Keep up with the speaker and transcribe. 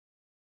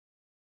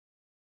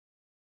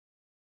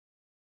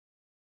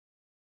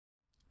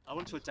I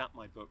want to adapt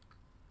my book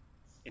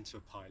into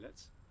a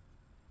pilot,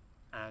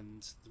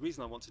 and the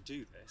reason I want to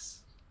do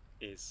this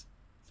is,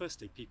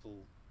 firstly,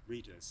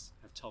 readers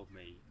have told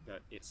me that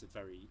it's a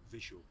very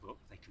visual book.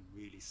 They can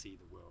really see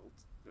the world.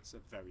 That's a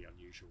very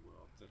unusual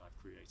world that I've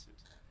created.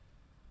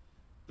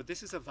 But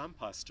this is a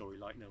vampire story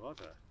like no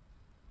other.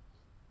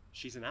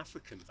 She's an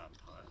African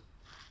vampire,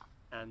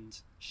 and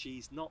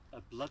she's not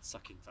a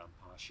blood-sucking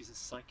vampire, she's a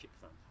psychic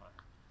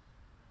vampire.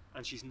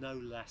 And she's no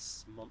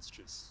less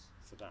monstrous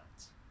for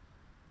that.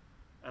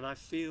 And I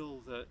feel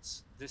that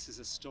this is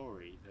a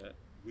story that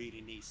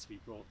really needs to be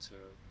brought to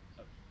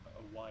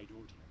a wide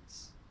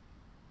audience.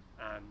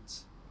 And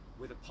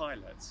with a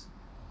pilot,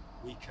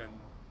 we can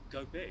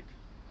go big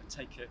and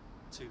take it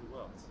to the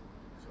world.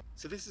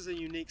 So this is a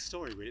unique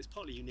story, really. It's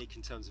partly unique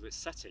in terms of its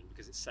setting,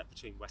 because it's set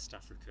between West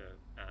Africa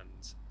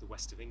and the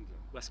west of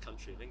England, West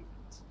Country of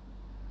England.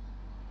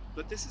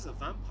 But this is a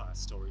vampire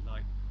story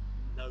like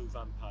no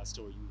vampire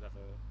story you've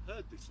ever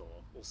heard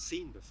before or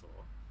seen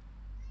before.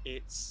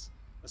 It's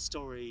a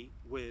story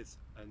with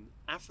an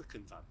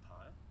African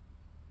vampire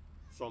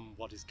from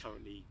what is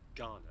currently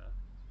Ghana,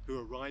 who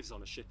arrives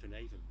on a ship in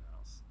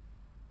Avonmouth,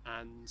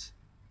 and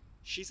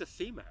she's a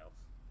female.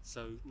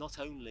 So not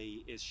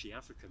only is she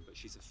African, but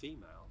she's a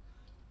female,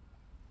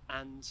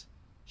 and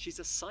she's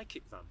a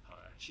psychic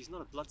vampire. She's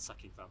not a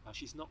blood-sucking vampire.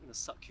 She's not going to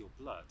suck your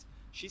blood.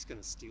 She's going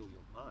to steal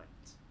your mind.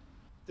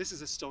 This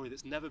is a story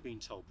that's never been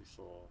told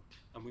before,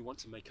 and we want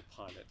to make a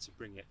pilot to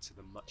bring it to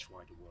the much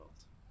wider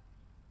world.